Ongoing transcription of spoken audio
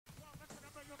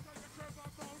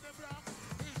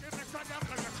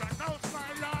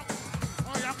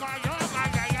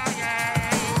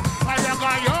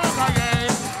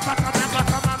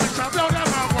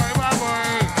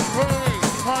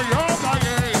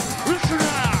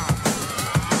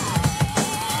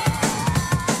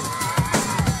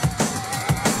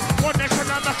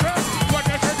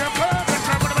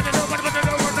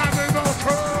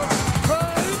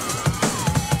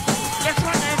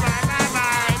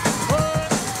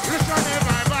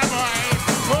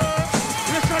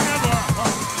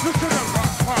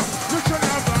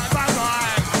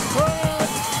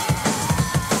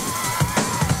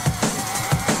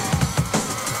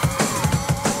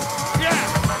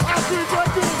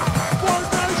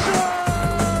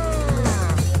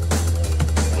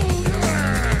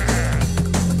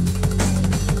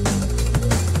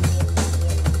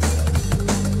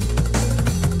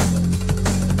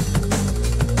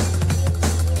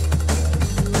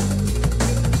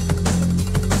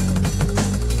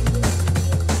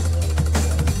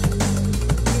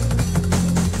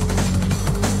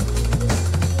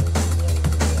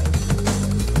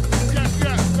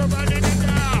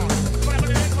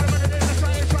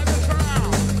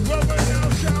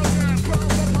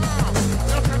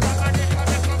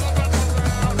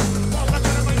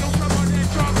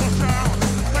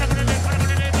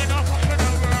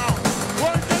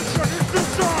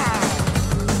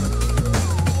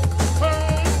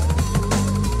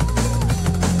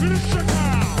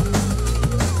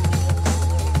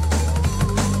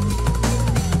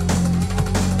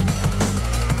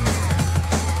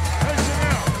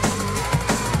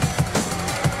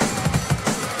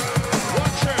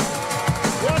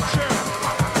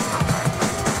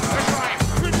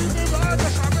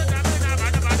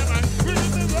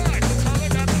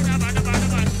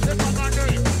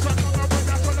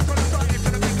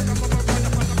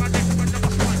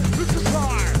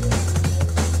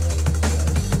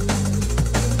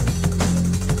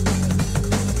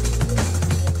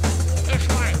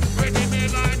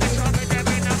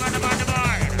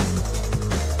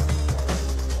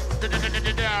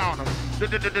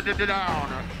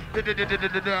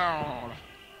Down.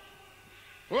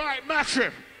 Right,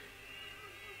 massive.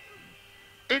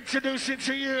 Introducing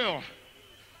to you,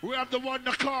 we have the one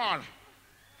to call,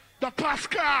 the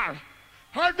Pascal,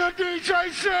 and the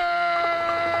DJ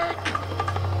Zinc.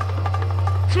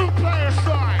 2-player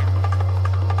side.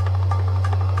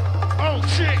 Oh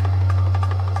shit.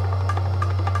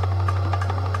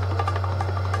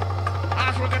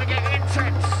 As we're gonna get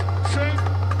intense. See?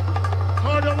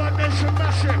 Heard of One Nation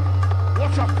Massive.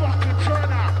 What a fucking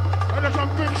turnout. And there's a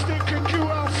big stinking queue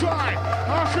outside.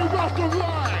 As we rock the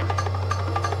ride.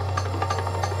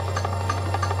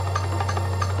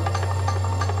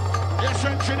 Yes,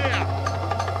 engineer.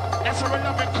 That's our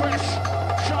beloved Chris.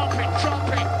 Chomping.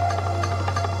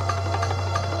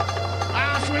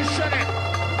 As we said it,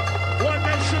 One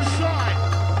Nation side.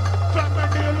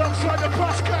 Family alongside the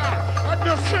Pascal and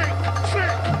the Zinc.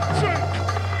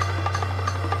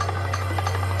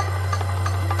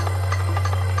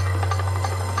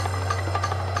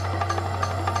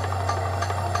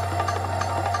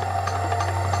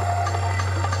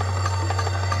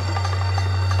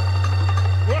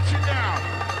 Watch it now.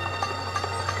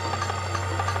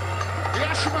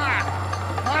 Yes, man.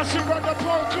 As we run the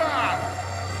poker.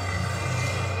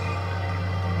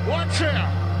 Watch it.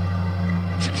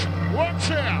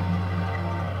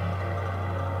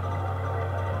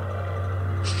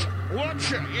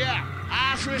 Watch it, yeah.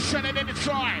 As we're setting in the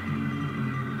time.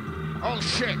 Oh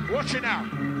shit, watch it now.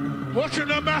 Watching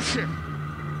the massive.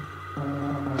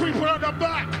 People on the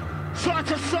back, side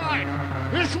to side.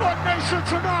 It's One Nation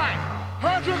tonight.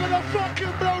 And we're gonna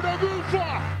fucking blow the roof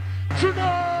off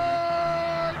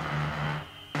tonight.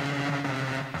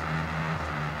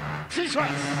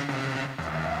 Jesus.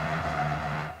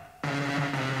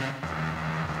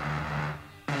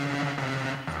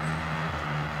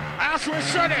 As we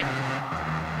said it.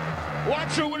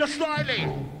 1-2 with a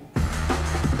styling.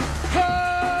 Hey!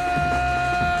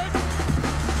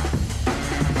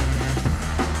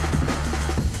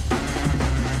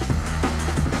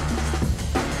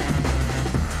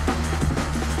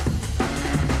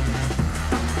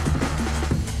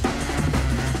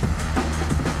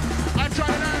 I'm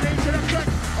trying to land into the cut.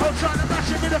 I'm trying to mash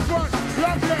him in the front.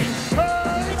 Lovely.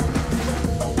 Hey!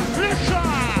 Listen!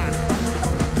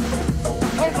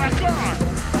 Oh my God!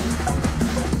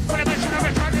 Put a bitch in a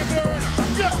bitch on the bird!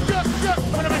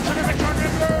 Put a bitch in a bitch on the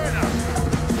bird!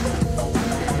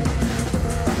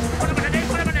 Put a bitch in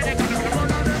a bitch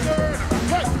on the bird!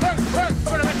 Hey!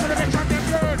 Put a bitch in a bitch on the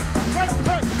bird!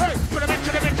 Hey! Put a bitch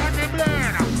in a bitch on the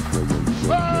bird!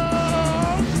 Oh!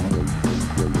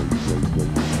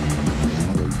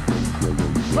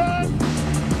 Hey!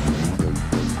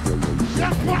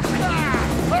 Yes, Pascal!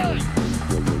 Hey!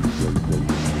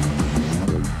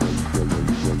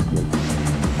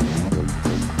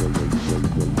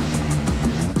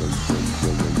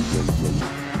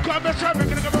 We're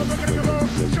gonna go. We're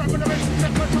gonna make the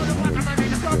control of what I'm in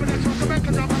the government. So to make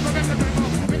a job, we're gonna go.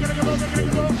 We're gonna go.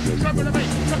 So we're gonna make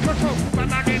the control. My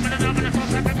money, my government, so I'm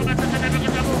gonna go.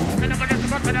 And I'm gonna go.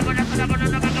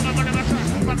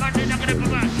 My money, I'm gonna go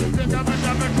back. The government, so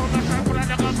I'm gonna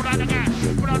go.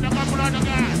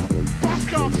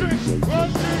 Pascal, sing.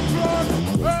 1, 2, 1.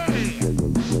 Hey.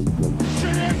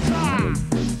 Selecta.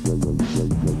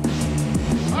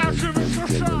 Answer is for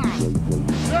sure.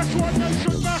 That's One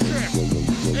Nation massive.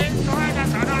 Inside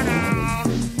us,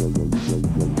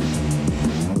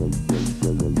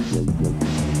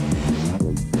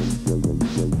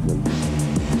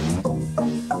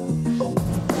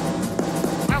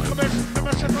 Alchemist, the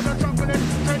message on the top of it.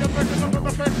 Say the person on the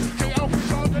buffet. Say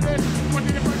Alfred's on the list. What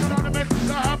did the person on the mist?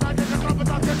 The Herman in the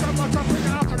competition. What's up in the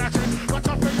out of that shit? What's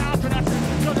up in the out of that shit?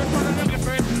 So they're trying to look at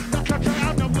it. The country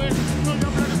out the wind. No,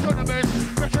 you're bloody son of it.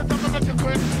 Richard, don't make it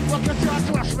quick. What gets you out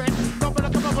to us, man? Don't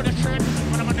let come up with a shit.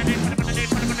 What am I gonna do?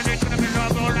 Gonna be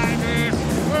normal like this.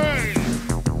 Hey!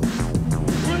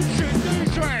 Listen,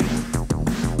 DJ!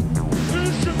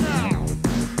 Listen now!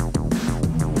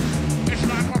 It's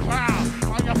like a pal.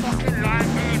 Are you fucking like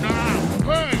me now?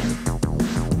 Hey!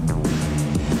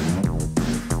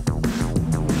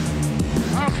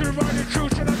 After running through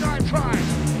to the night time.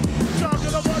 Sound to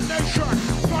the One Nation.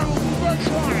 Powerful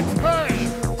baseline. Hey!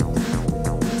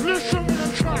 Listen to the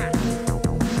track.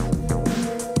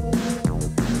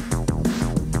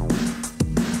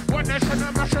 One Nation, a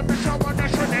massive mission, One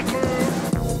Nation, a crew.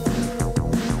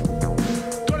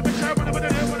 Gonna be saying, what I'm gonna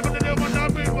do, what I'm not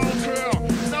being more true.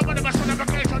 Nobody must on the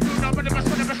vacation, do nobody must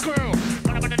on the screw.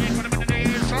 What I'm gonna do,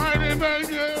 inside the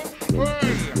venue.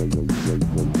 Hey!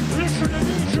 Listen to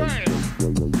DJ.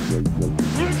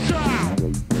 Listen.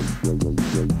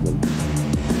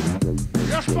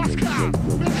 Yes, Pascal.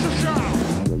 Listen.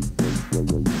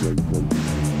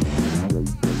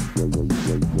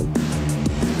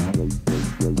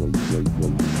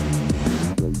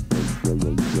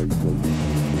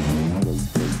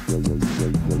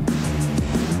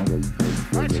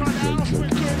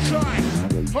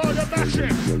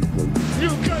 massive.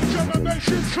 UK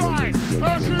generation try.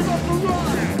 As we got the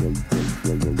ride.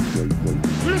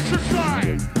 Listen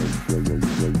side.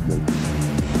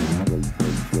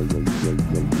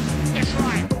 It's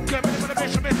right. Give me the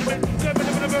bit, give me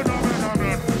the bit,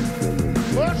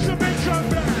 what's the big job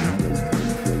there?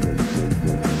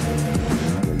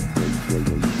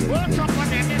 What's up on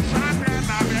the inside there,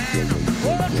 my man?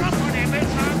 What's up on the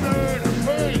inside there?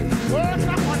 Hey, what's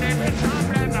up on the inside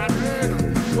there, my man?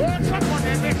 What's up on the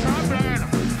inside there?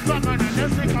 Come on, and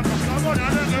this thing comes come on,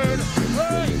 and again.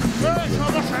 Hey, hey,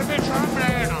 come on, and this inside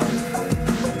there.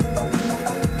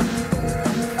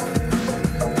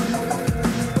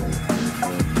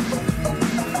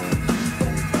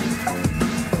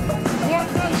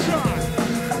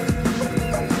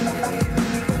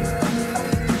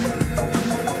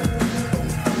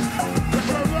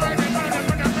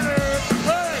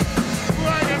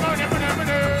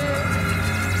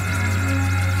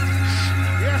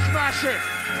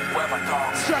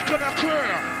 Second and clear.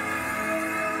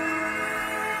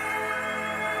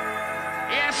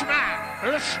 Yes, man.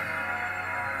 Listen.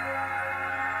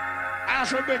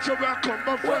 As we bid you welcome,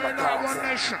 but we're now one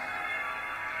nation.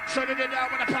 So they did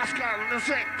that with the Pascal and the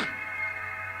Zinc.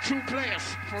 2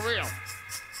 players, for real.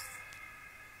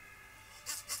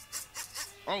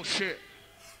 Oh, shit.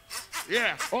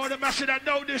 Yeah, all the message that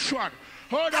know this one.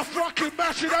 All the fucking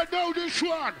message that know this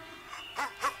one.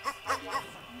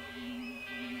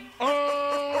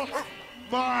 Oh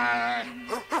my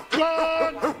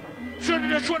God!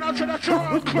 Send this one out to the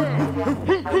child crew.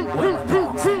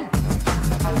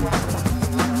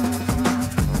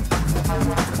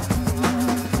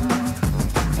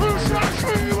 Who's that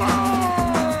fever?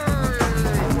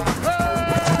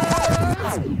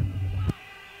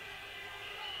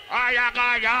 Hey!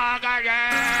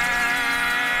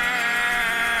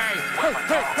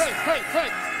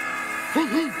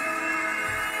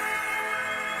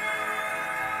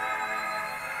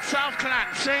 South Clan,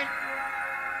 see?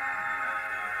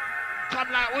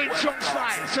 Come like Wing Chun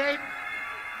style, see?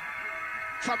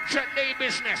 Some Jet Li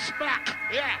business, black,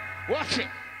 yeah, watch it.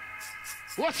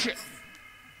 Watch it.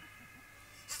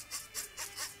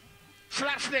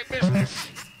 Slapstick business.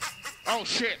 Oh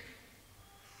shit.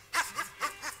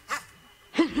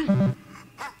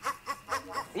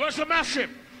 Where's the massive?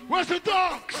 Where's the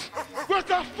dogs? Where's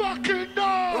the fucking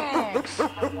dogs?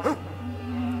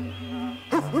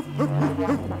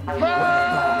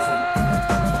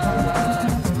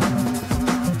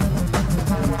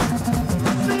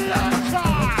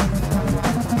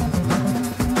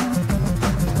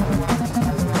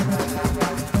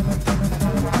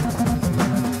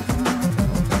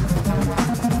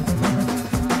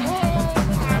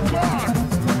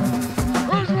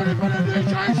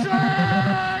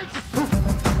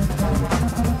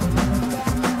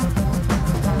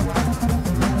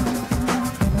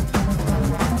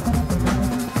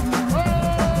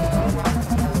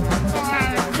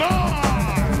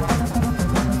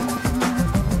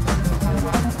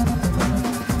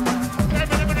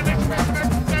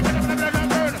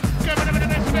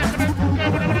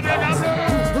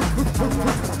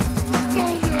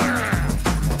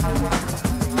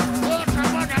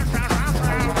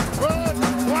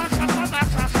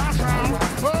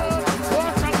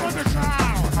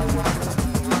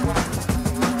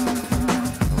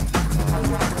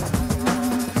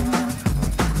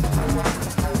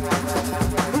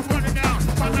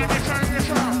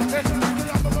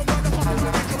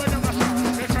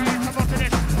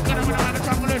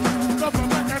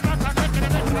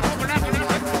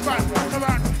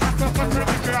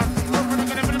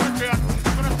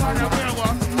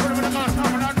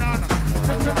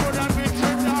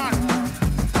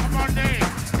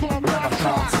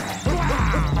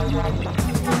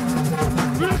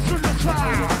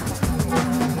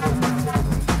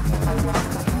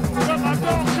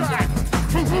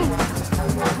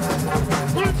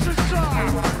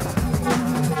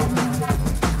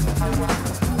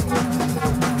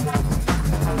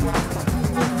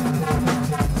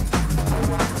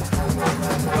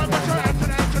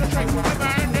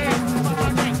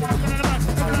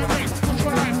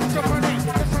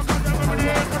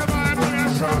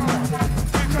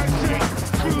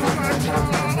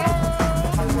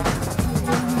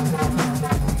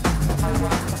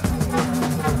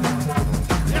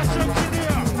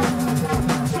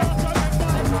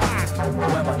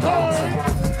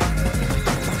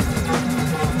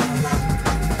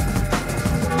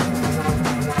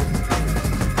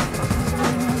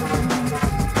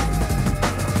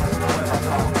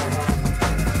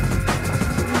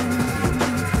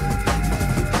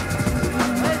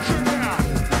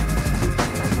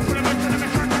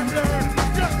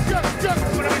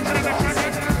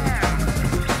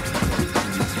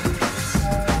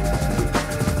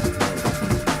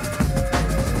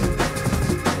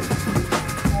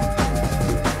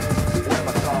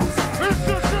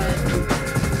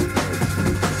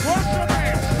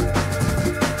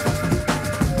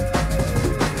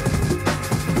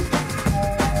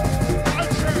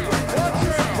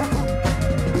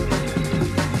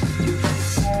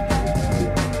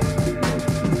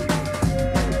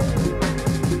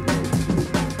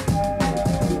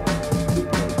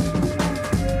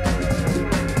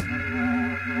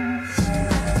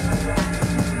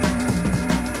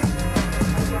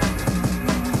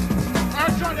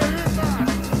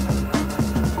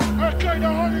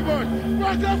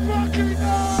 Where's the fucking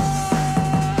noise?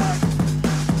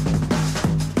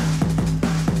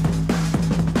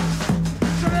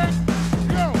 Select.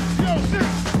 Yo,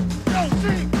 Zinc. Yo,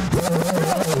 Zinc.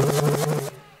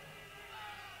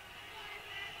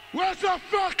 Where's the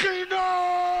fucking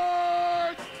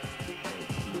noise?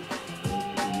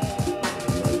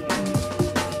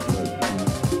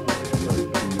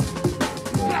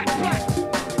 Black.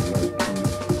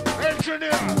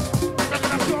 Engineer. Look at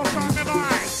the floor from the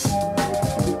mind.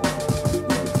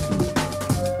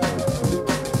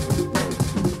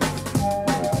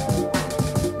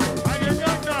 And you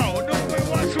don't know. Nobody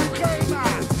wants to claim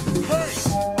that. Hey.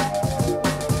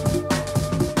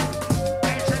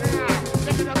 Engineer.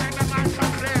 Look at the make the mind so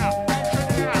clear.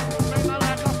 Engineer. Make the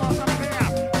microphone so clear.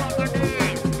 From the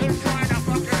knee. Inside the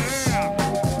fucking ear.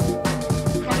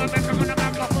 Come on, make the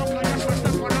microphone. Can you switch the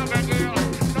phone up again?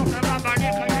 No, come on, buddy.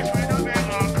 Can you switch the big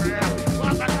on clear?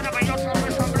 Well, that's gonna be your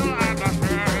service from blue. I got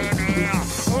there.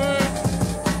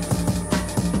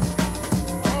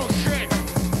 Oh, shit.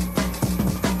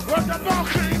 Where's the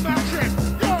balcony massive?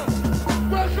 Yo!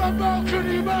 Where's the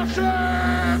balcony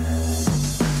massive?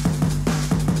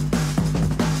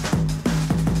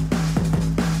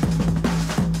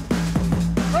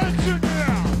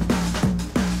 Engineer!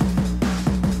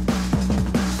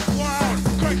 Wow!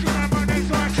 Crazy man, my name's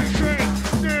ITC.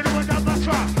 Near with the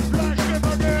butter. Lights in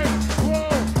my name. Whoa!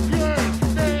 Yeah!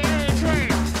 They ain't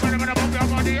trained. When I'm gonna move your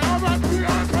body, I'm up to the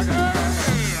opening.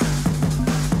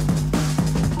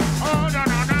 Oh, no. Oh,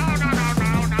 no.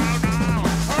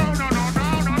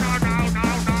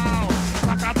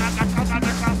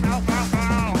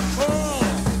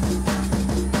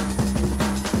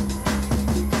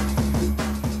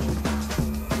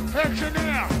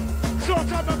 Engineer,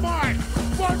 sort of a mic.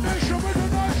 One nation with a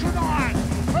nation on.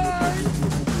 Hey!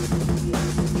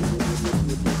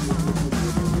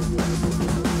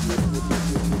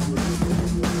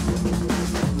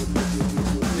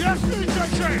 Yes,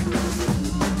 DJ.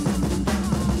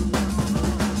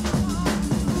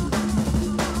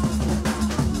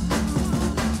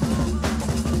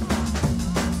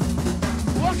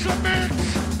 What's a mix?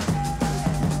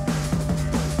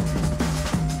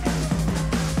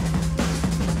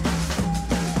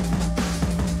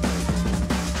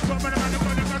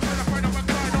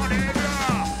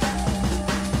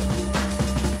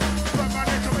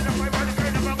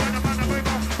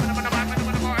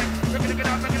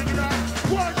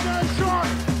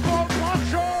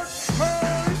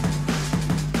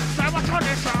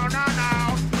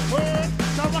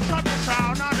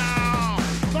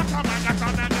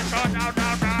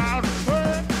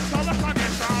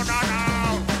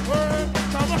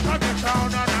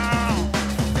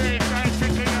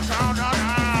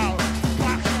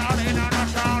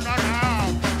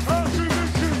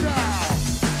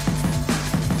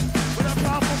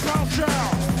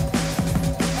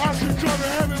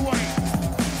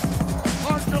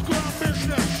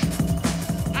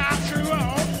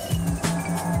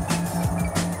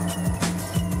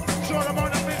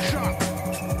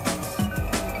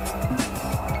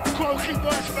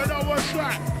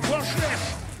 What's this?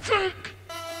 Zinc!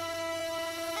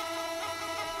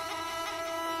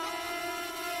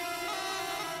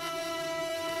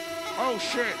 Oh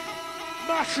shit!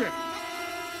 Massive!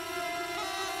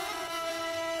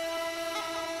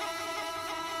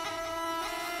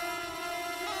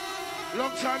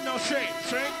 Long time no see,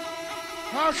 Zinc?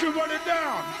 How's you running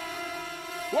down?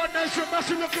 What nation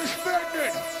massive looking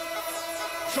splendid?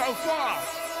 So far.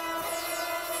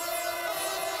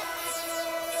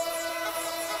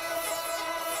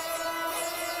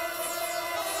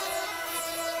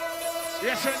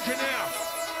 Yes, engineer.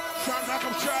 Sounds like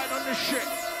I'm trying on this shit.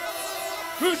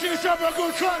 Who's here to have a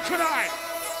good time tonight?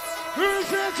 Who's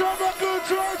here to have a good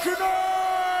time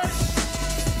tonight?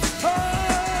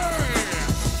 Hey!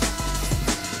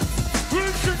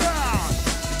 Who's it down?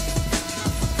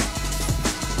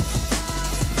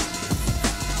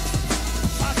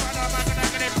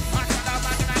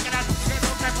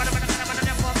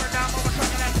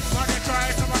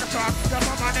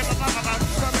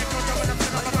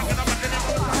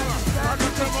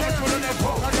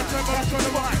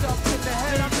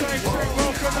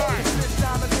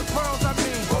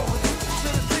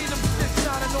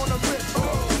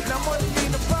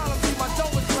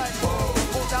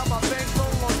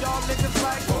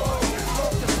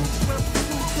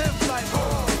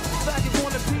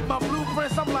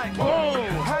 I'm like, oh,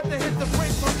 had to hit the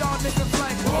brakes on y'all niggas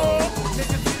like, oh,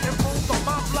 niggas getting moved on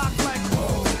my block like,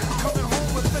 oh, coming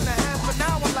home within a half an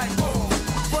hour like, oh,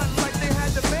 front like they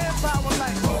had the manpower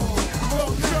like, oh,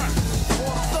 more shot,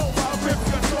 more so, I rip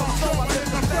your door, so I live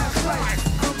the fast life,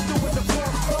 I'm doing the floor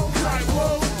so like, whoa.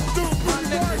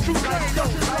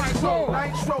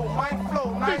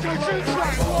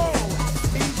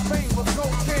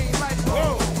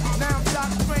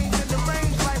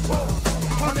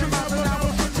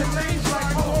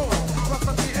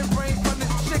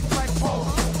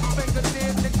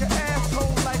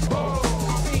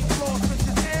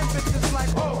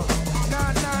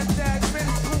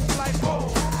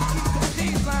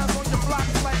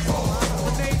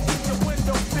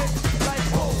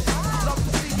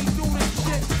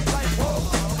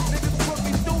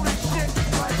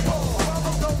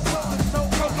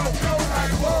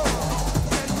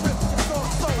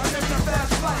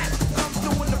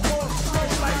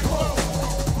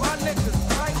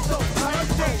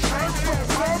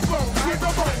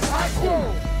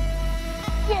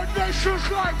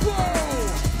 is like whoa!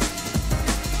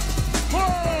 Whoa!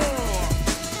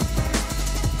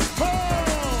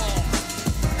 Whoa!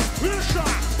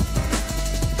 Listen!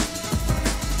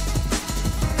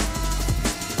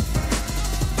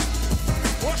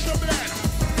 What's the blend?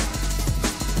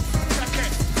 Check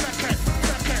it.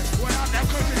 When I'm there,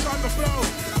 cause it's on the flow.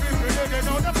 If you didn't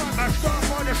know the band, that's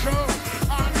stuff on the show.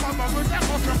 I come up with that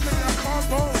ultra killer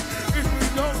combo. If you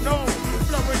don't know,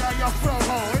 blow it on your flow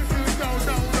hole. If you don't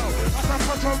know, that's a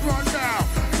put a run down.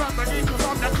 Family, cause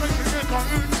I'm the crazy nigga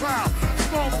in town.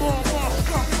 Smoke more,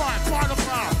 scum fight, by the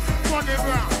pound. Money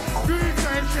round. DJ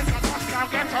shit, Pascal,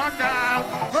 get on down.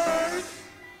 Hey!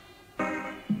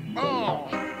 Oh.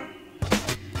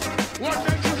 What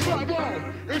makes you like whoa?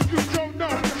 If you don't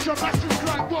know, it's your message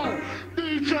like whoa.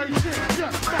 DJ shit,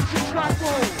 yeah, message like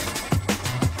whoa.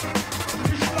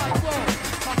 It's like whoa.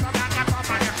 But I'm not my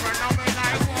friend, know me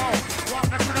like whoa.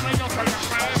 Walk into the middle, so you're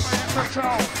saying for the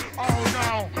show. Oh no,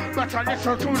 better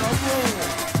listen to the rule.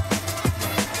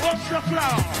 What's the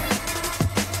flow?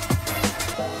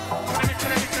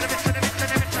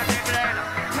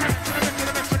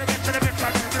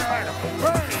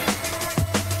 Hey!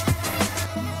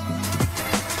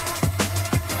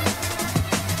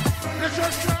 This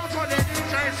is sound on the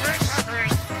DJ Zinc.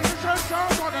 This is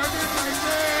sound on the DJ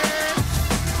Zinc.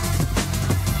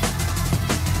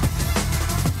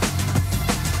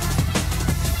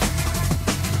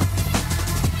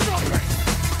 Stop it!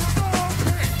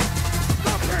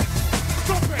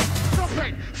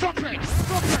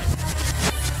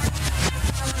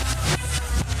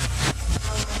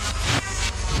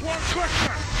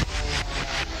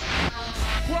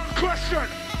 One question.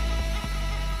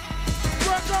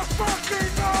 Where's the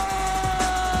fucking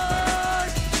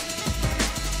noise?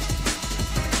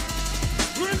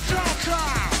 Rinse out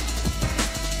time.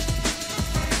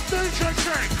 DJ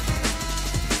Zinc.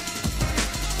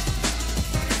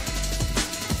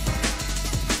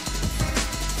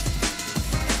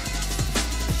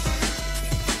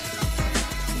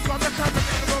 Got the time to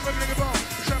make the ball, make the ball.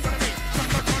 Somebody me.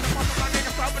 Somebody on the pop of my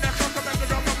nigga, pop of that song to make the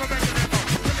ball, make the ball.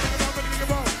 Make the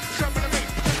ball. Somebody me.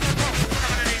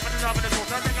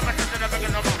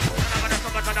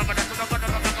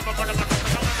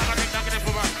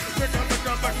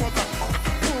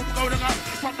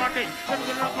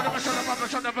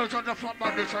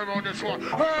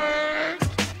 Hey,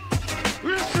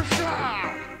 this is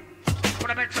sound. Put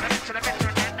a mix to the mix to the mix to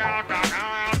the down, down,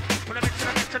 down. Put a mix to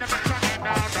the mix to the mix to the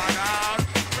down, down, down.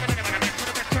 Put a mix to the mix to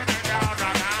the mix to the down,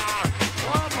 down, down.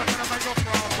 Oh, put a mix to the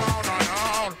down, down,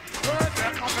 down. Hey,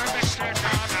 there comes a mix to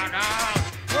down, down, down.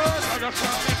 Hey, there's a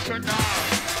mix to down.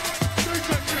 Mix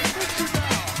to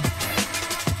down.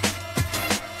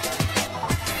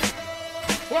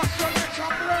 What's the mix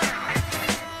up there?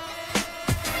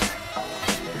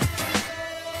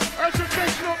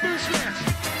 Educational business.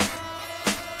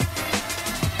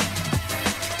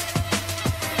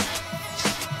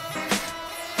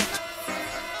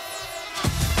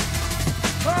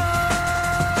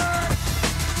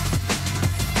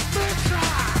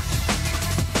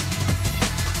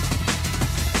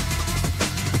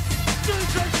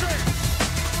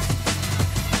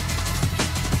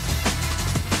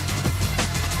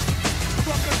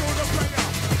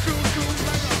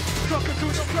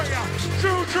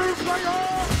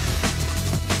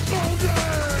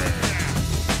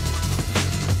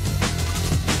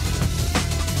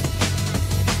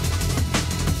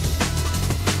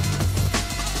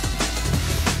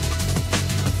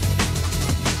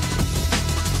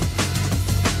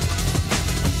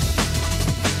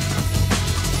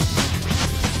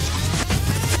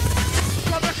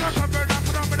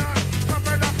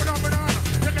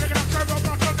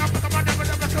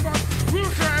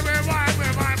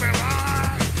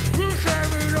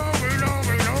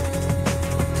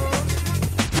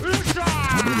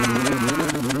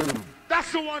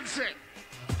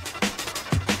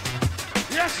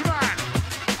 Yes, man.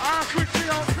 Ask with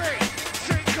COP.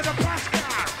 Sing to the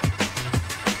Pascal.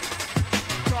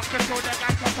 Talking to the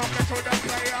gangster, talking to the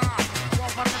player.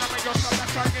 Walk up to the middle, so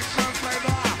let's try this some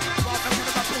flavor. Walk up to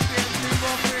the pussy and see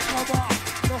what we cover.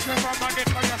 Don't say for money,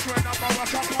 cause you swear no more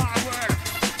what's up, well.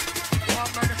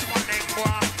 1 minute money,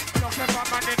 boy. Don't say for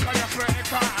money, cause you swear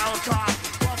it's our outside.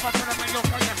 Walk up to the middle,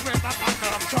 cause you swear back on the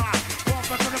outside. Walk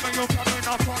up to the middle, coming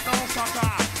up on the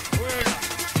outside.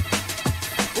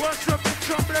 What's the big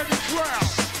trouble in this world?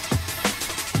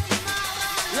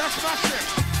 Yes, that's it.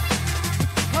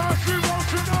 How's we roll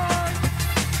tonight?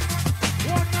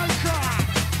 One night time.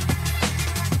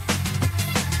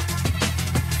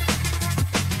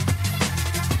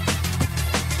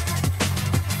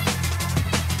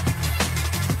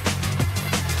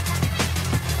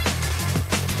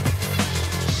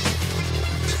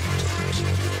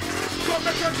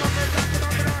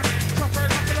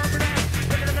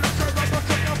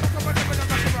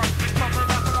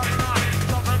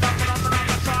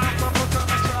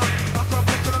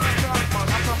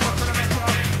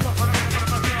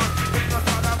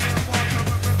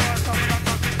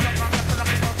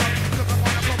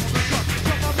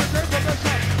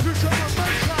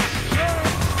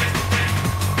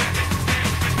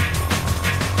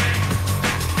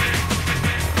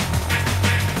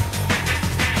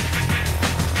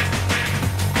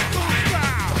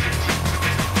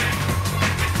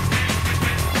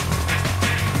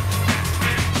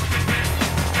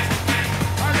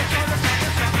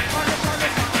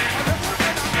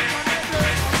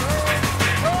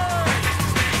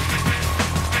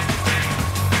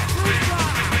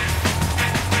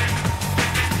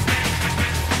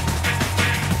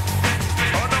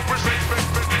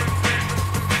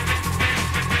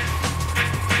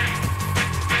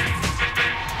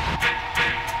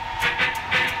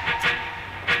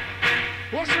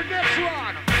 What's the next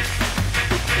one?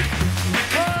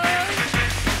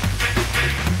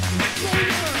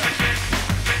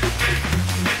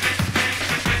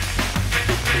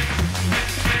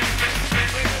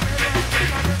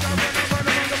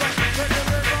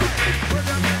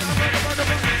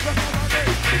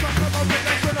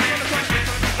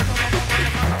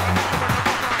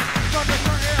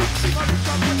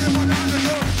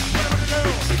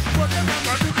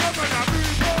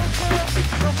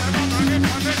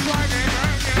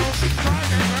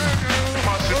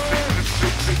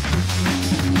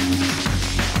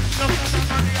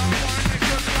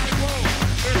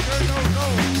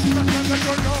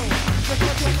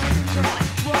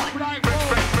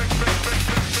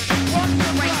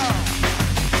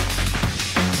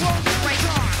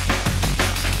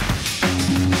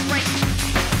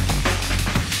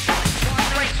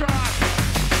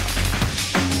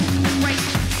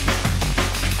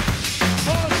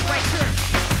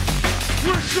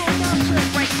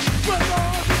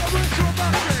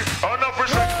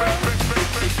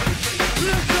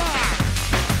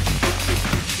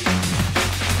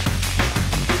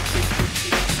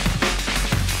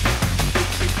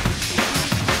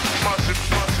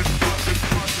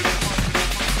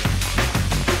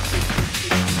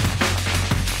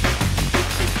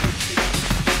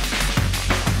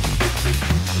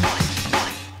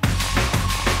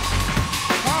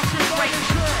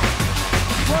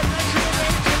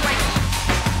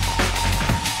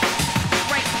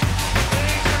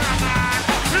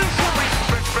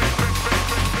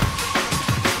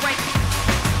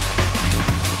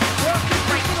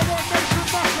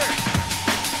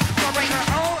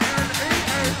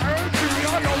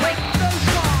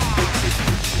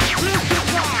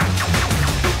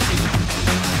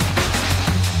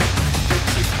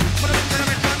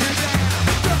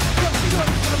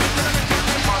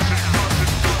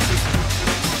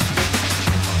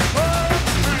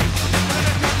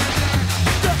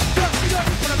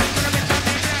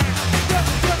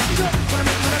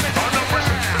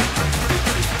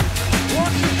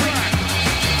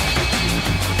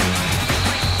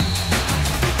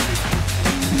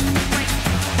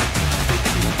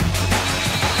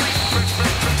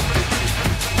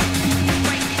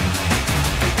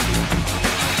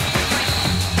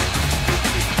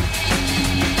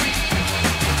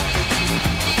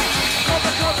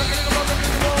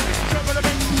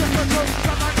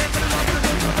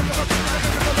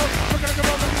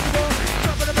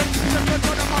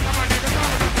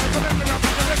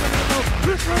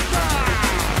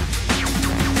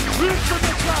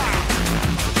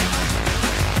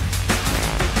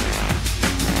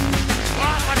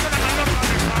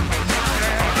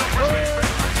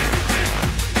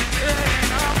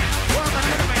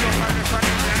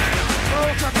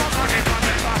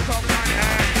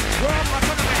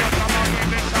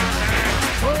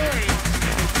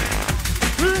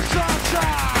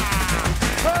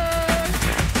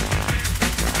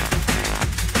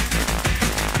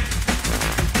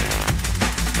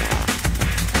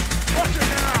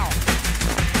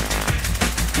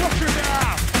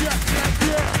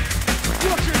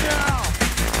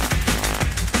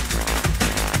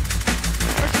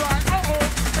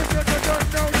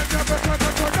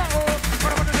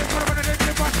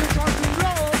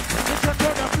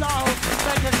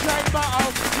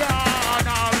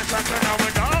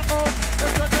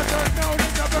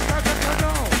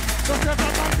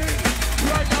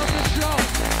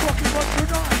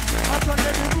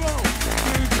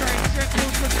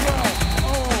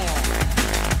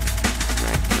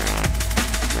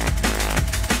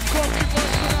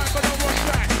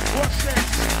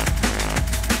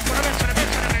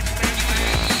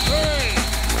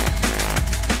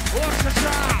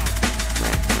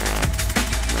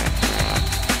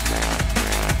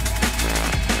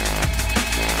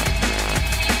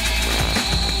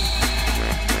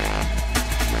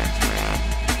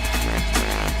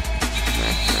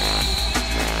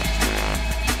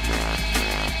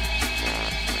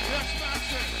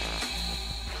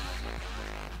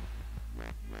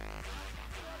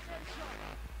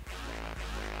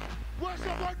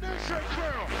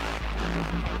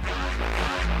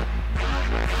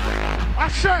 I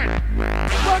said,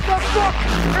 what the fuck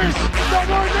is the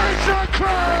One Nation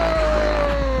crew?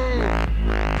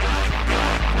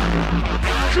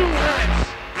 2 heads.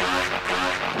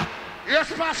 Yes,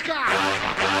 Pascal.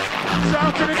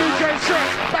 Shout to the DJ set,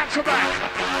 back to back.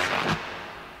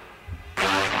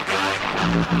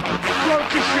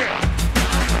 Funky shit.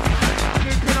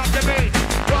 Keeping up the beat.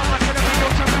 Well, I'm gonna be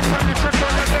your time from the trick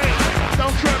on the day.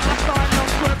 Don't sweat my style,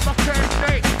 don't sweat my curve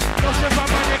state. Don't sweat my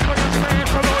money, cause I'm staying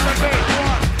from all the day.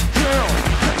 1, 2,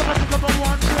 take a look at the 1.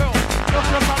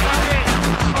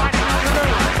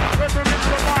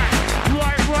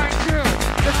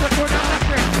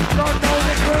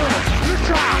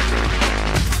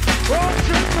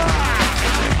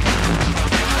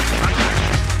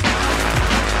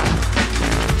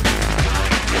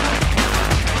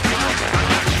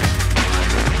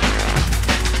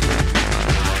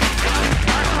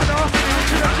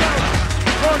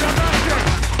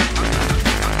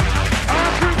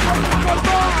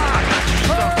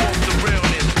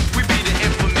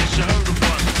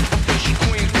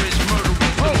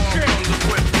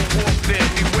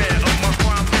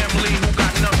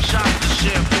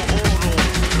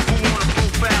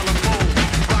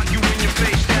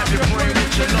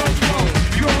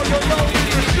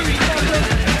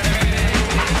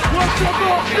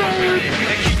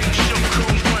 and keep them shook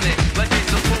crews running like they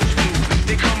supposed to.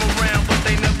 They come around, but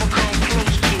they never come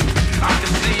close to. I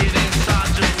can see it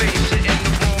inside your face, you're in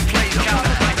the wrong place.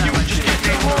 Cowards like you just get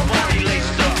their whole body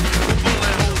laced up with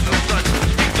bullet holes and such.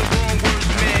 Speak the wrong words,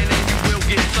 man, and you will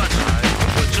get touched.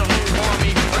 Put your whole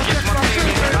army against my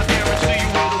demon. I guarantee you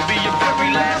it'll be your very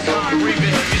last time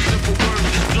breathing. Your simple words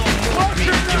just don't move me.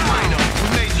 You're minor, we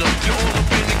major. You're all up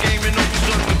in the game and no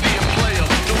deserve to be a player.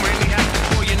 Don't really have to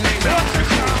call your name out. You're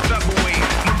cool as featherweight.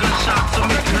 My gunshots will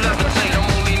make you levitate. I'm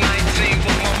only 19,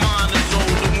 but my mind is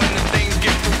older. When the things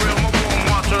get for real, my warm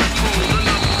water is cool.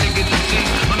 Another thing in the sea,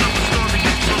 another story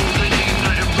gets told. It ain't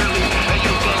nothing really. And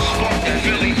your gun sparked in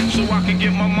Philly, so I can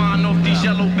get my mind off these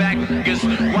yellowback niggas.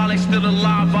 While they still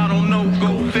alive, I don't know. Go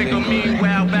figure.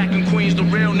 Meanwhile, back in Queens, the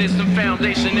realness and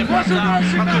foundation. If I die,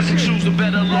 I couldn't choose a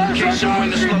better location. When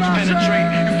the slugs penetrate,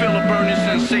 you feel a burning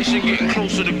sensation, getting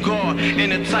closer to God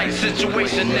in a tight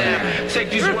situation now. Take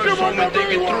these words home and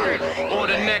think it through, or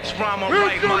the next rhyme I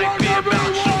write might be about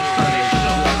you. Sonny,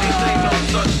 so this ain't no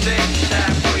such thing.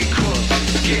 Halfway crook,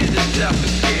 scared to death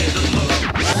and scared to look.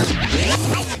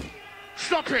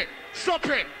 Stop it! Stop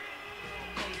it!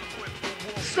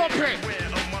 Stop it!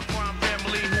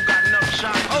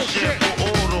 Oh shit! For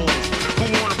all those who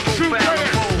wanna profile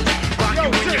and pose, rock you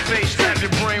in your face, stab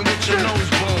your brain with your nose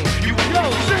bone. You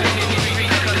Stop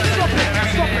it!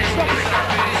 Stop it! Stop it!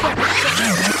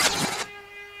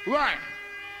 Right.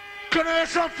 Can I hear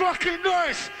some fucking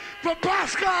noise for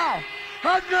Pascal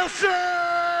and the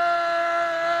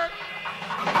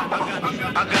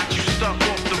I got you stuck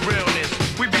off the realness.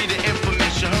 We be the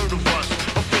infamous, you heard of us.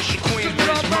 Official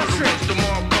Queensbridge murderers. The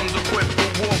mob comes equipped for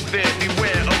warfare.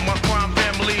 Beware of my crime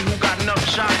family who got enough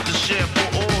shots to share for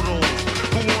all those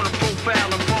who wanna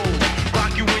profile and pose.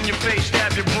 Rock you in your face,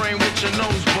 stab your brain with your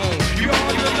nose bone. You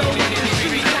all know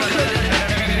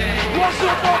What's the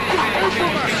fucking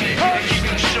infamous? keep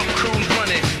them shook crews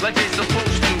running like they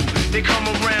supposed to. They come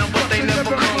around, but they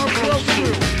never come close to.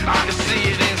 I can see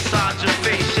it inside your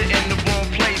face, you're in the wrong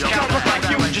place. Cowards like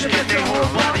you just get their whole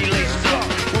body laced up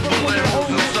with bullet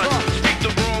holes and such. Speak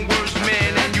the wrong words,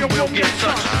 man, and you will get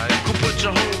touched. Could put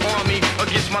your whole army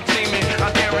against my team, and I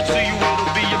guarantee you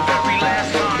it'll be your very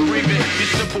last time breathing. Your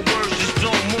simple words just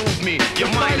don't move me.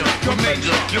 You're minor, you're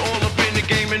major. You're all up in the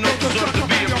game and don't deserve to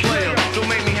be a player. Don't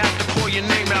make me have to call your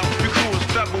name out. Your crew is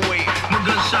featherweight. My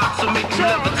gunshots will make you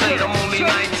levitate. I'm only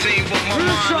 19, but my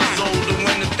mind is older.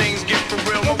 When the things get for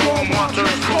real, my warm water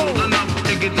is cold. Another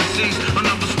nigga deceased,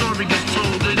 another story gets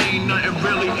told. It ain't nothing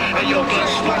really. And your gun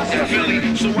sparked in Philly,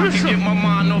 so I can get my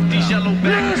mind off these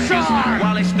yellowback niggas.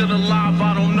 While they still alive,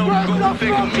 I don't know. Go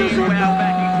figure. Meanwhile,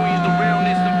 back in Queens, the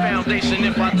realness and foundation.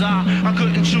 If I die, I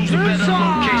couldn't choose a better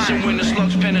location. When the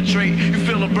slugs penetrate, you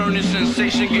feel a burning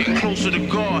sensation, getting closer to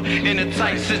God in a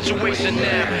tight situation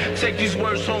now. Take these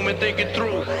words home and think it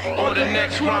through, or the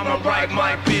next rhyme I write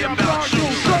might be about you.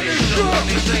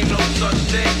 This ain't no such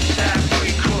thing.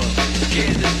 Halfway crook,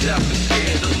 scared to death and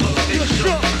scared to look. They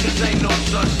shook. This ain't no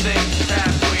such thing.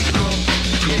 Halfway crook,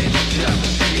 scared to death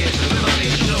and scared to look.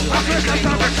 They shook. This ain't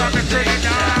no such thing.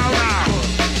 Halfway crook,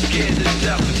 scared to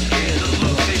death and scared to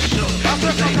look. They shook.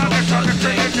 This ain't no such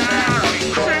thing.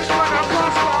 Halfway crook.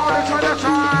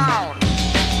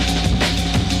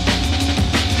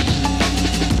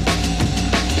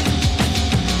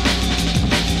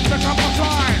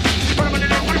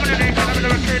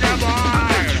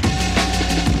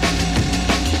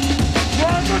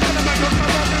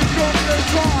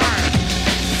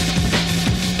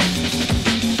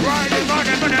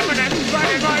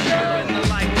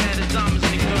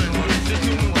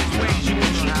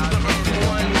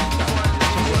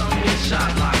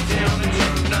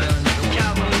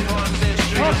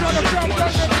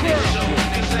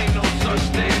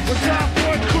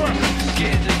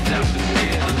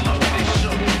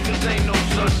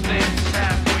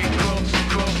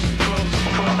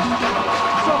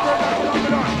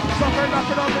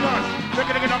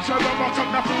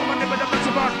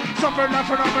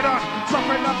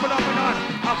 Suffering that phenomenon.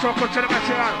 I'm so cut to the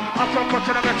veteran. I'm so cut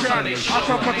to the veteran.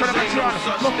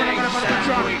 Look at the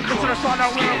veteran. Look to the sun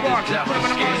that we're born. Put him in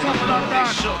the mouth, something like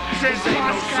that. Say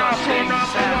Pascal to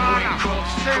number one.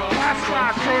 Say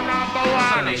Pascal to number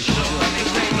one. This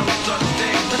ain't no such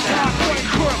thing. It's halfway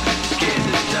crook. Scared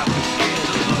to death and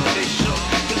scared to look. They shook.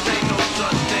 This ain't no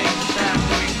such thing. It's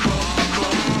halfway crook.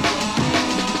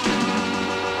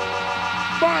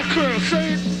 Michael,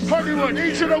 say Hollywood,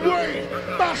 each of the way.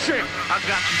 Massive. I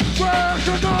got you. Where's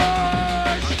the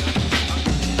noise?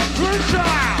 Rinse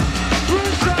out.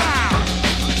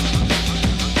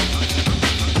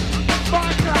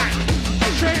 Michael,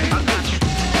 say I got you.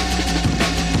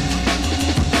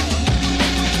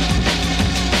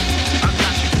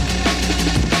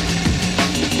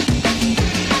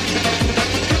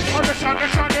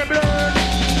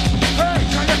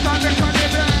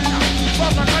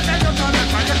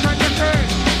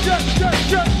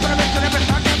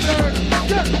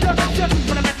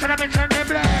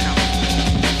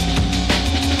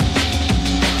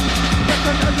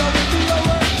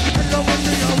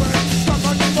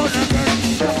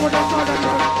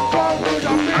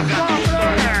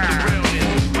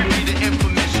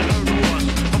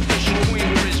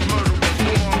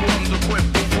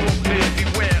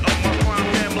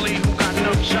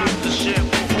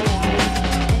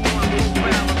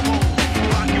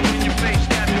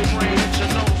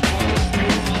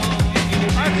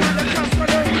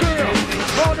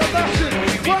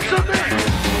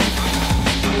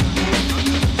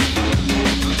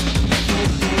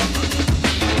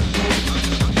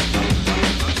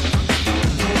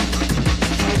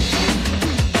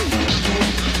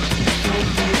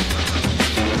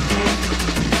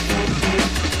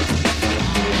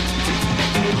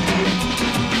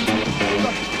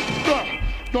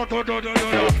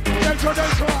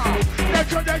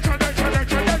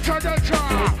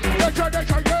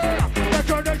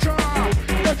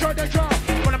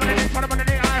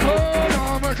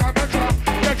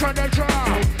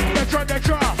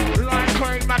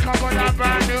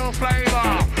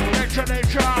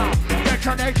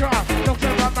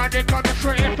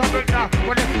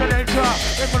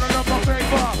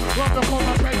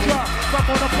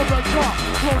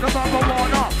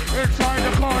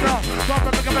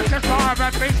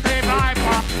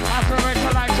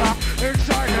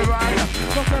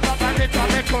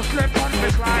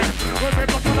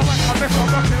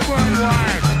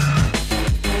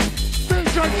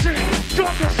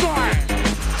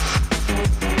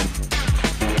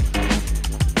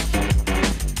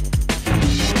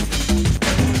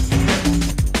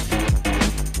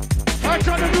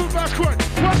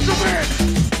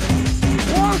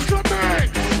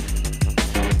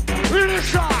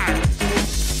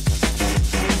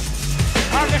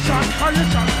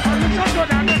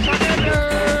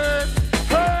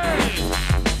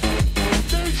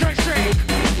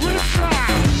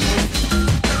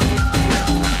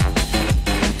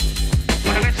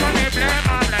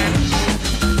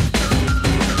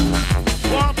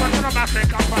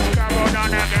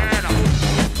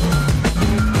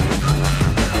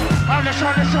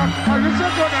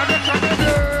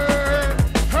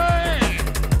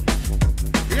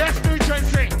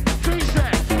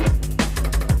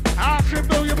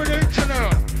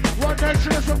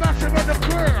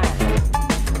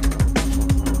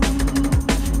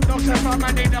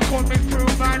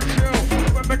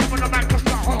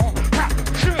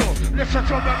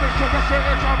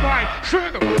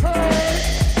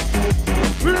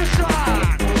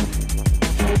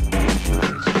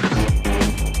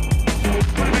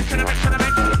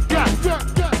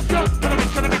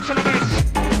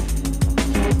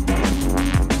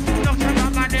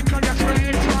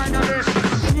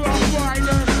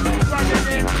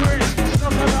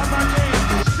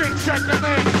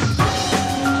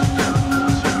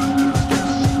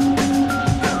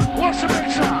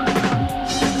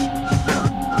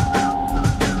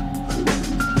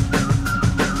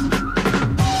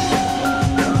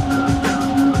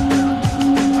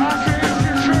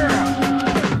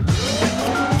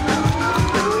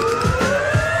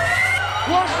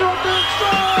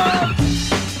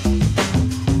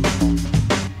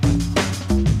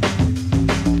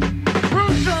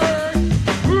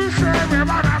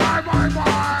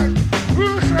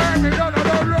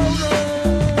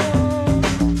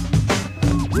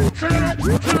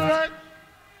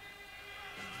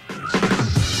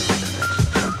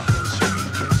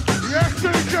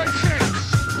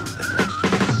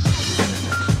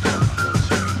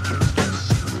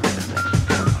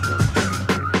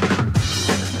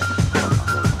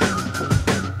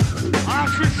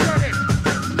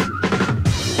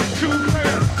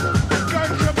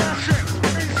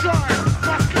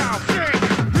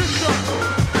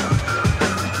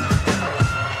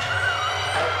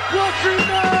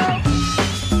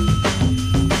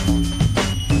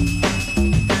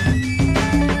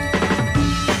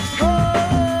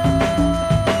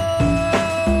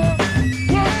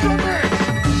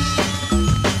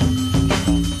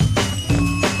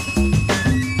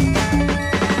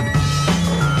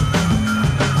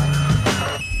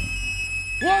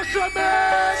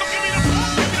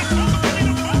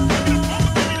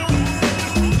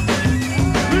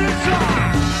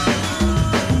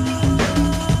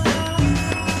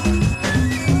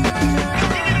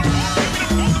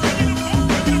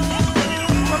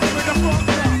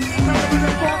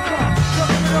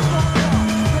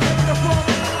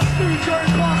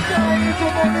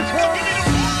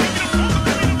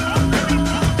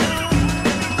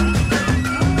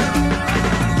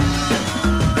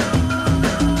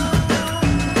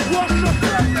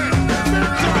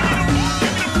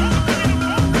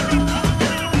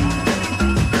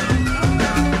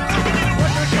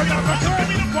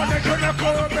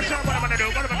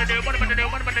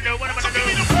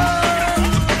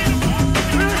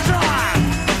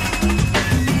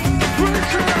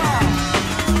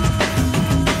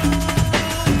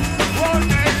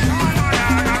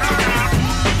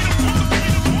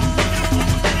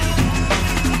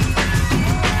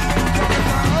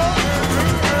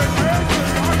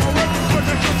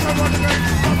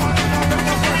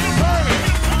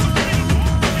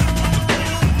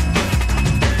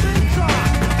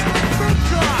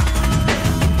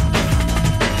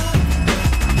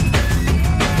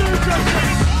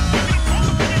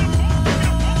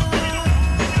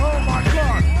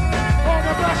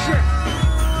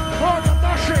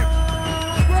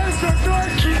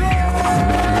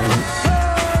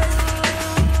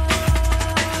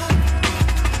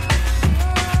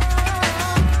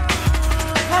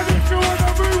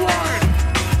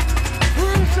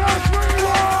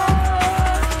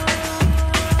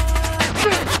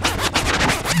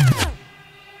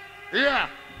 Yeah.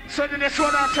 Sending this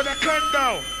one out to the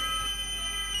Kendo.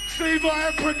 Steve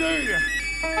Emperor.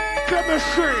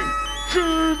 Chemistry.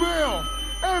 G-Real.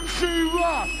 MC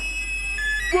Rough.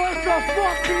 Where's the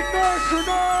fucking national?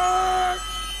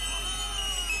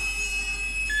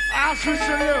 As we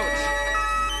salute.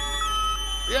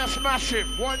 Yes,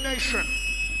 massive. One nation.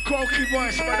 Croaky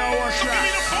voice, but I want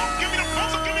that. Give me the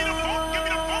funk, give me the funk, give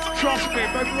me the funk. Trust me,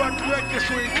 maybe one great this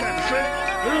weekend. See?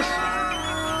 Listen.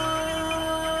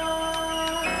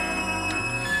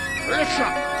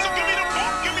 Listen. So give me the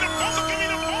funk, give me the funk, give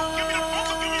me the funk, give me the funk,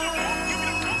 give me the funk, give me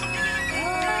the funk, give me the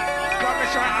funk.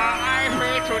 Commission, I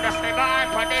pray to the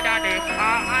divine for the daddy.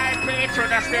 I pray to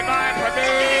the divine for the.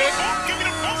 Give me the funk, give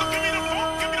me the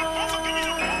funk, give me the funk, give me the funk, give me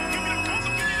the funk, give me the funk.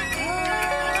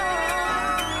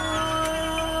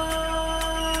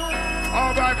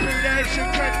 All right, P-Names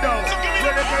and Kendo.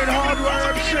 Renegade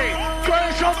Hardware MC.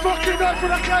 Going some fucking night for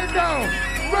the Kendo.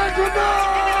 Make the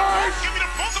noise! Give me the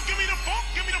funk, give me the funk,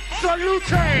 give me the funk.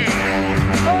 Salute!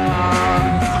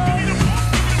 Oh!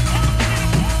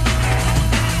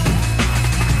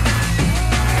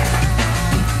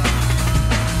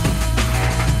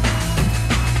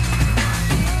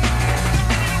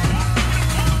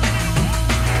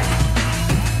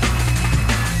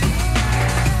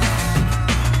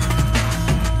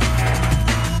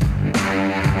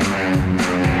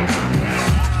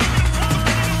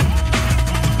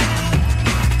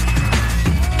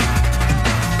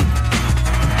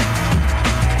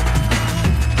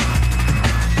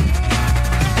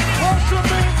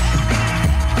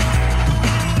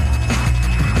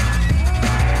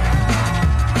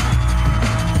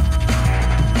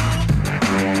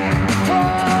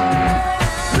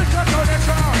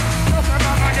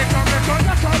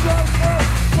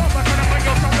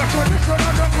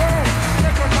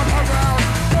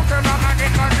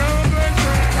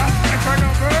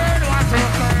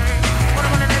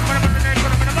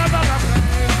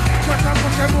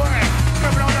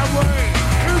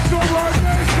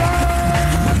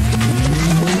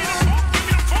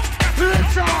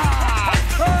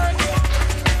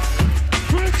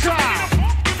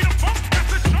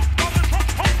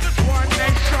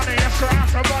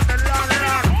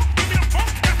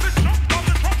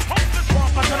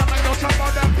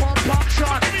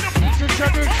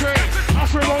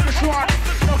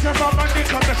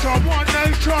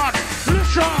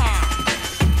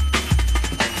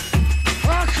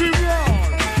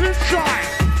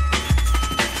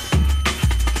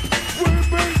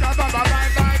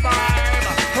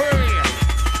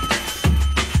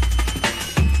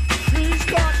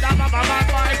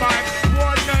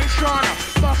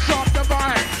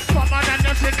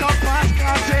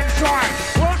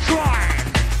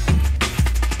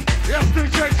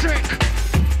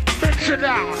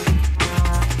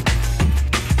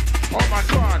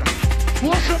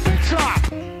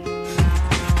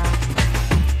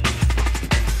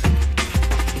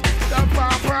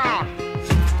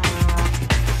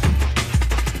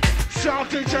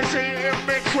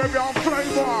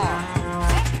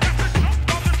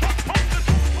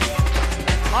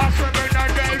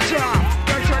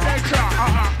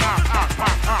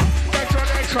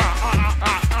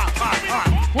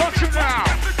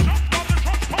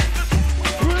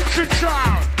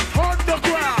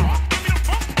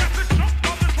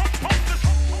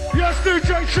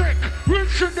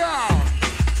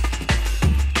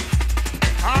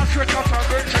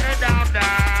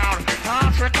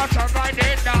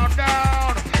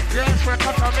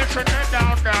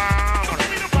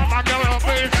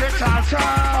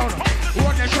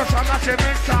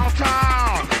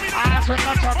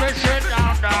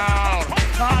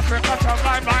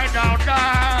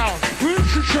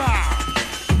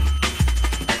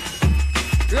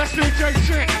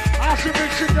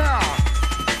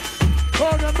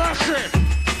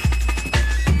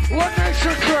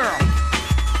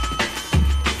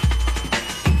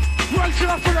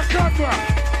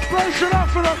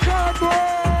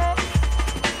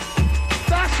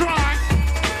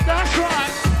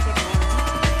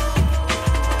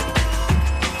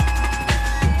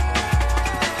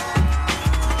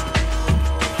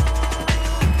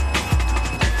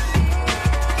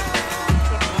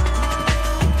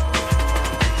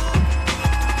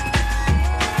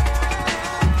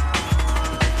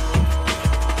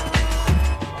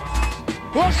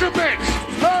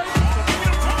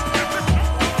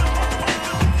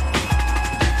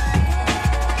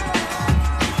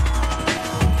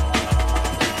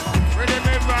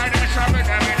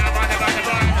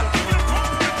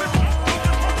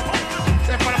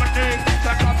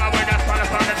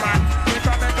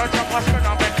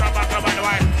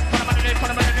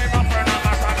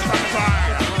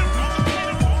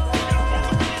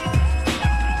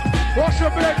 What's the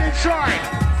blending side?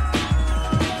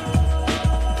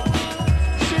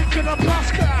 Zinc and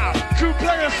Pascal,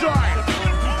 two-player side.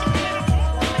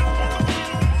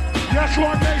 Yes,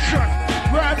 One Nation.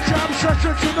 We're at jam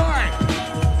session tonight.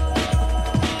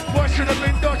 What should have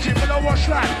been dodgy, but now watch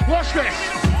that. Watch this.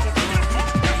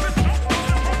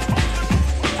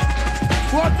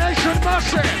 One Nation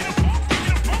massive.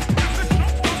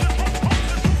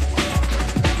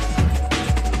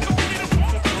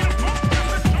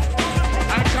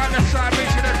 Outside the side,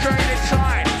 reaching the training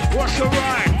side. What's the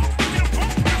rhyme?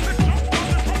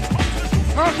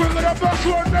 I'm bringing the best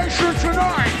One Nation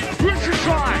tonight. Which is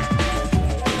right?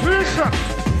 Listen.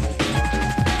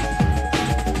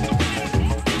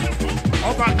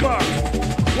 Oh my God.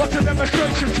 What a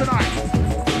demonstration tonight.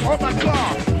 Oh my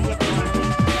God.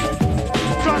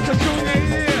 Trying to tune your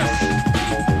ears.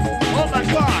 Oh my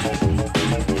God.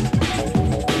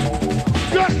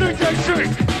 Just think they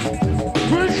sing.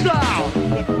 Freestyle.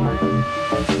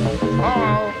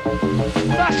 Uh-oh.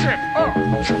 That's it.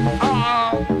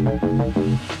 Uh-oh.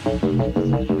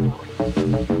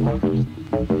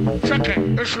 Check it.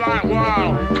 It's like,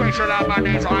 wow. Crazy like my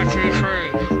name's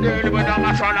IC3. Dealing with them, I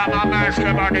try like my man's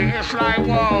money. It's like,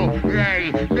 whoa.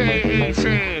 Yay. B-E-T.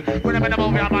 When I'm in the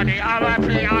movie, I'm on the R.I.P.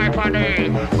 iPad.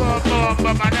 Boom, boom,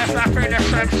 boom. And that's like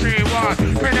finish MC1.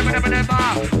 Pin them in the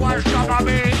bar. One shot on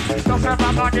me. Don't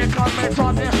ever money comments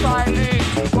on this styling.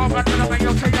 Over to them and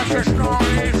you'll see that it's not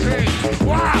easy.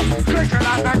 Wow. Crazy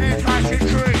like my name's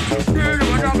IC3. Dealing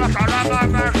with them, I try like my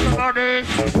man's money.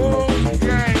 Oh,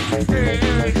 yay.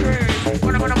 B-E-T.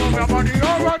 When I'm in the movie, I'm on the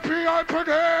R.I.P. iPad.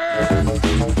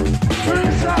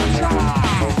 It's that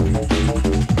time.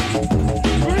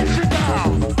 Reach it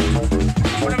down.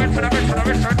 Put them into the mix,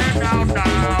 down,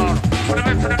 down. Put them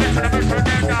into the mix,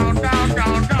 down, down,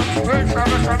 down, down. Reach the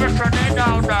mix,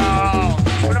 down, down.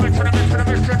 Put them into the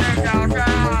mix, down,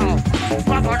 down.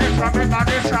 Papa, this one, with my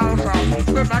this house,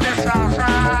 with my this house,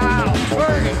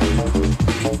 hey.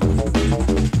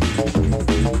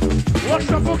 What's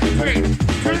the booking beat?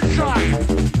 Inside.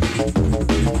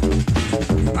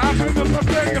 As we will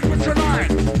prepare you for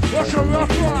tonight. What's a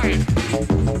rough ride?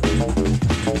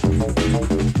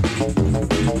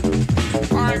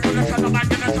 I'm gonna send the man,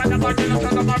 gonna send the man, gonna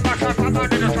send the man, back up, I'm gonna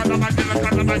send the man, gonna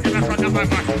send the man, gonna send the man,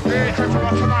 back. Hey, touch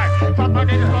about tonight. Papa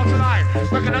needs about tonight.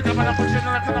 We're gonna give it up for you,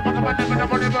 gonna send the man, gonna send the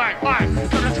money back. Alright,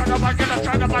 gonna send the man, gonna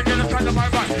send the man, gonna send the man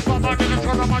back. Papa needs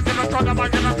about the man, gonna send the man,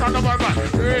 gonna send the man back.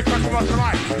 Hey, touch about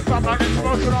tonight. Papa needs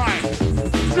about tonight.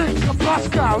 Zinc and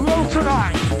Pascal, roll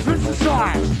tonight. This is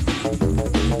time.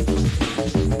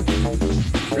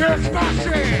 It's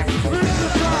massive. This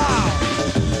is time.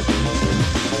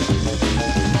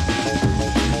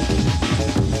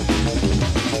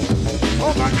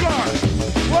 Oh my God!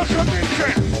 What's a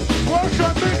mixin'? What's a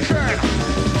mixin'?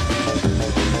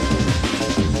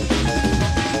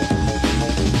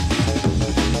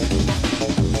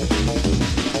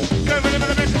 Give me a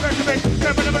minute,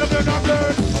 give me a minute,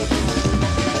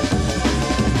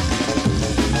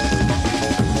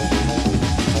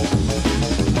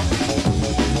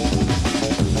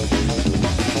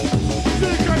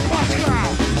 DJ Pascal!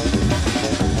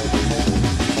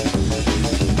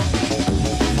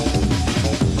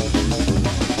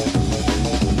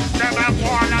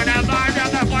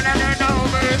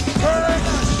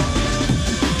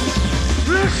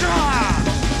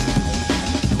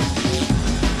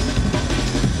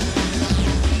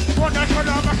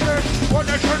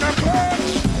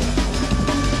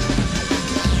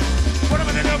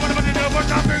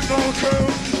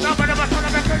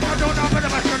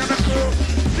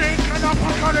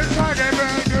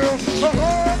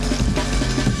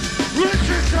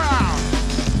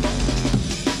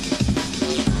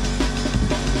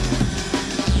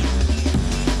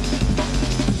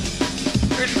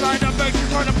 It's like the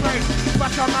bases on the place,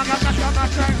 but I'm on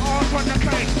off on the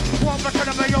case. One button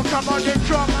of a yoke, I'm on the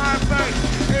drum and bass.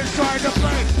 Inside the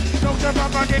place, don't ever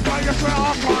money, call you swear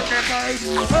off on the case.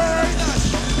 Hey!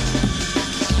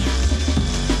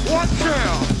 1, 2,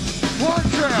 1,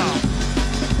 2.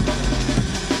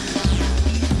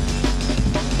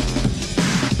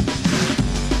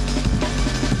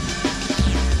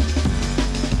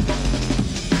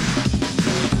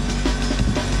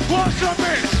 What's up,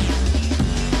 bitch?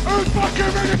 Who's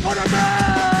fucking ready for the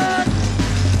man?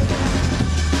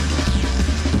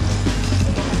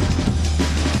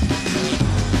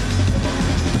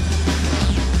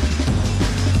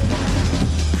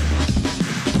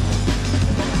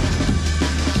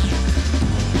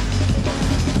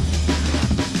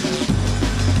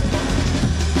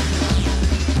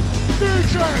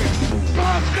 DJ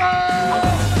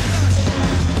Pascal!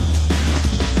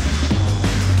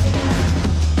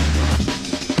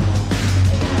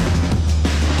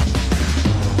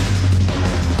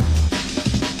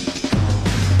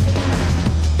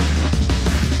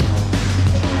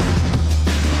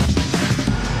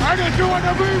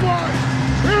 V1,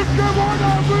 if you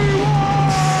wanna V1,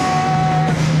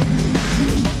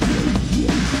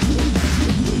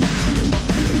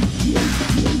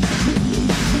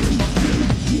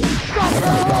 stop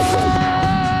it!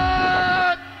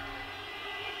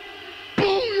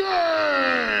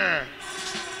 Booyah!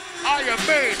 I am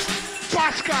made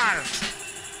Pascal.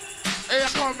 Here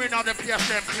coming on the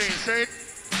PSM clean, see?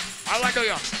 How I do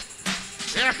you?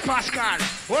 Yes, Pascal.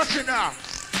 What's it now?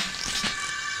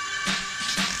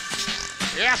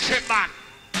 Yes, it, man.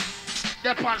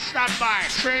 Depon, stand by.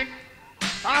 See?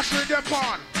 Ask me,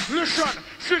 Depon. Listen,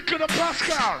 stick to the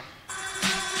Pascal.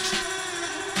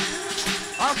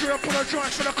 Ask me to put a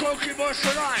joint for the Cookie Boys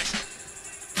tonight.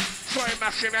 Sorry,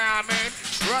 massive, I mean.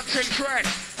 Run things red.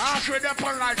 Ask me,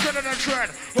 Depon, like, turn the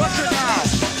trend. What's it now?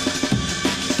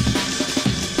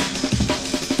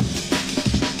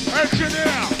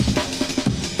 Engineer,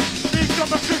 need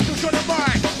some assistance on the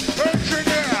mic.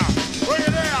 Engineer, where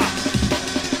you there?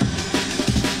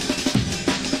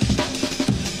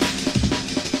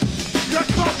 Yes,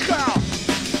 Pascal.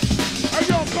 Hey,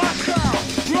 yo, Pascal,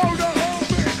 roll the whole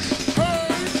mix.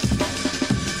 Hey,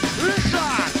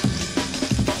 listen.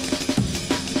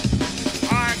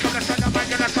 Alright, come to send the mic,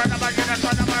 get the send the mic, get the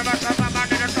send the mic, get the send the mic,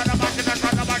 get the send the mic, get the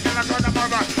send the mic, get the send the mic.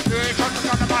 You ain't touch the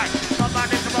send the mic.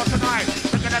 Somebody's about tonight.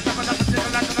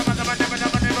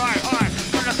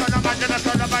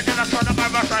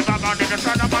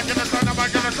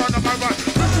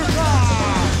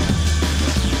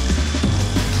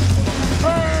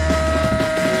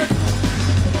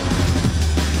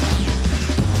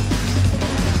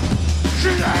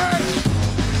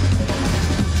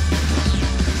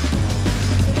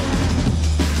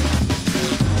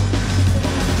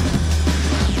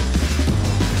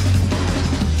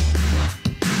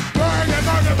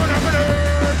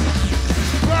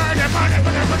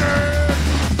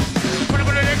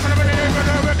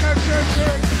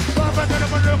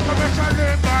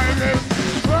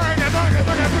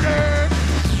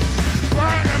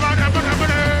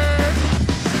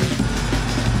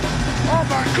 Oh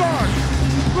my God!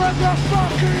 What the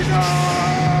fucking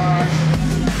on?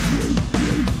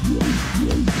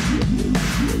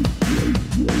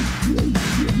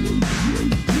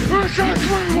 Who says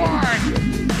rewind?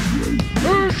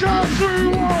 Who says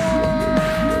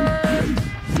rewind?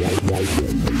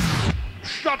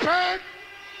 Stop it!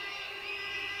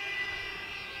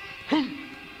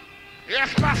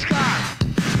 Yes, Pascal!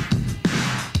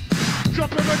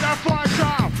 Jump in with that flash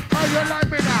out! How you like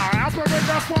me now? Up in with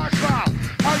that flash out!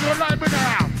 How you like me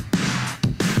now?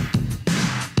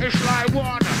 It's like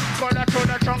one, gonna to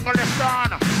the jungle is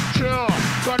done. Two,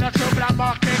 gonna to Black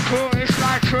Market Crew, it's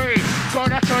like three.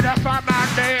 Gonna to the Fat Man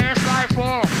Day, it's like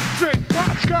four. Six,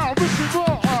 Pascal, Mr.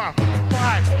 Moore.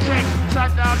 5, 6,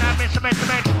 sundown and Mr. 7, 8,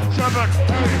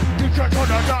 you just on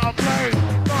the dot play. 9,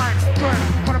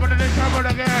 10, put him in the table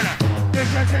again. This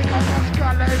is take a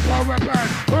Pascal, lay for weapon.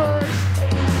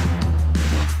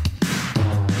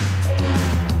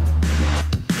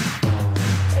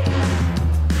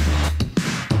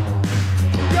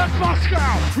 Yes,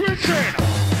 Pascal, Richard.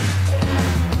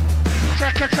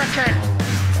 Check it.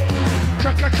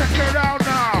 Check it out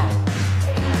now.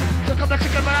 Check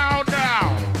it out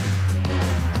now.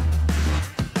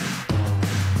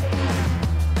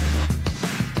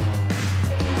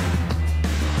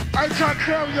 I can't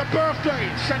kill your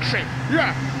birthday, sexy.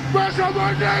 Yeah,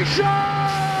 reservation!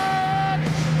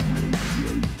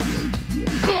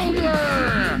 Oh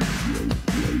yeah!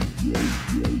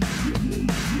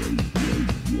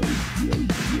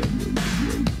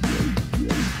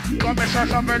 Come and say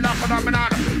something not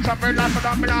phenomenon. Something not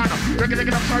phenomenon.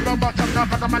 Digging up sorry about something not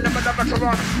phenomenon. Never to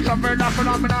run. Something not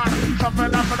phenomenon.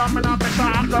 Something not phenomenon. Mr.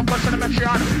 Act of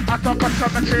Consummation. Act of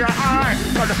Consummation. Aye.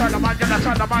 So the son of man, you're the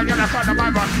son of man, you're the son of my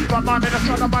man. But man, you're the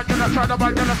son of man, you're the son of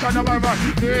man, you're the son of my man.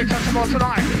 The it's about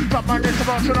tonight. But man, it's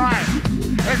about tonight.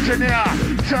 Engineer,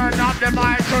 turn up the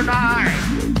mic tonight.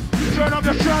 Turn up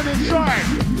the sound inside.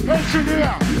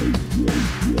 Engineer.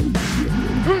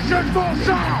 Who says more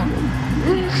sound?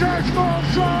 Who says more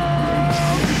sound?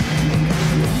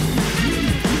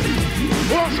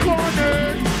 What's going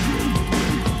on?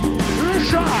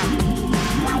 Listen.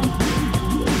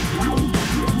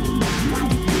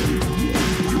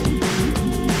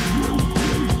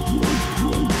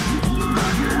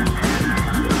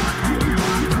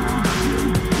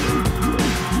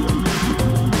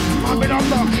 I'm in a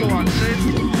box one, see?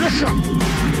 Listen.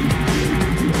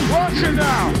 Watch it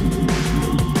now.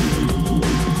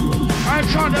 I'm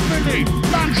trying to Billy,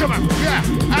 Lancerman, yeah,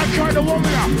 I'm trying to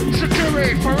Warrior,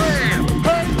 Security, for real,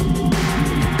 hey!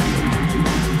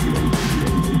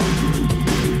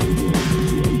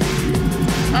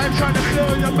 I'm We're trying to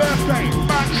clear your birthday,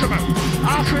 maximum.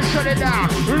 After we shut it down,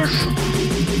 listen.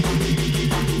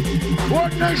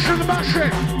 One nation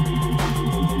massive.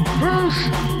 Who's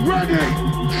ready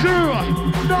to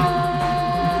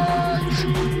night?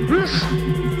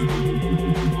 Listen.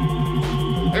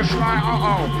 It's like,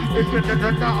 it's the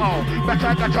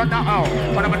better get a no-oh.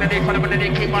 For the money,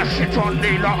 keep my shit on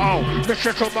the low. The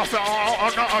shit on my feet,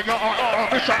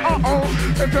 it's a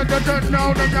If you didn't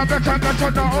know, then you better get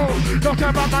a no-oh. Not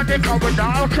ever money come with the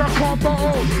ultra combo.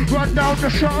 Run down the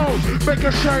show, make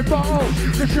a shame bottle.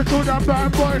 Listen to the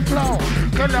bad boy flow.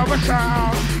 Kill our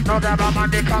sound. Not ever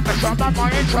money come with some of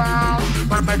my town.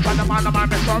 Man, make fun of my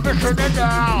so listen it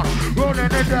down.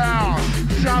 Rolling it down.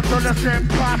 Shout to the same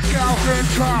Pascal in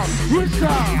town. What's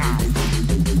up?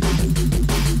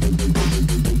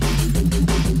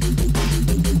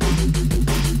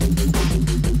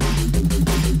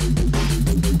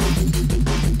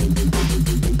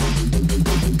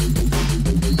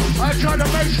 I try to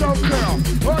make so clear.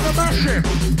 On the massive.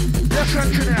 Yes,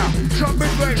 engineer. Some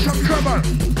mid-way, some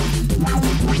trouble.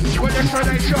 With this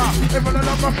nature, if I don't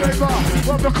have my flavor,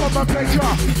 will become a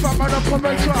pleasure. From an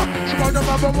operator, smoke the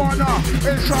marijuana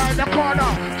inside the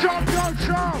corner. Champion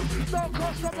sound, no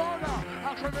cost of honor.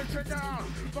 I'll come it down,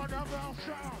 but I'm well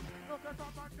sound. Look at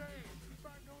my name.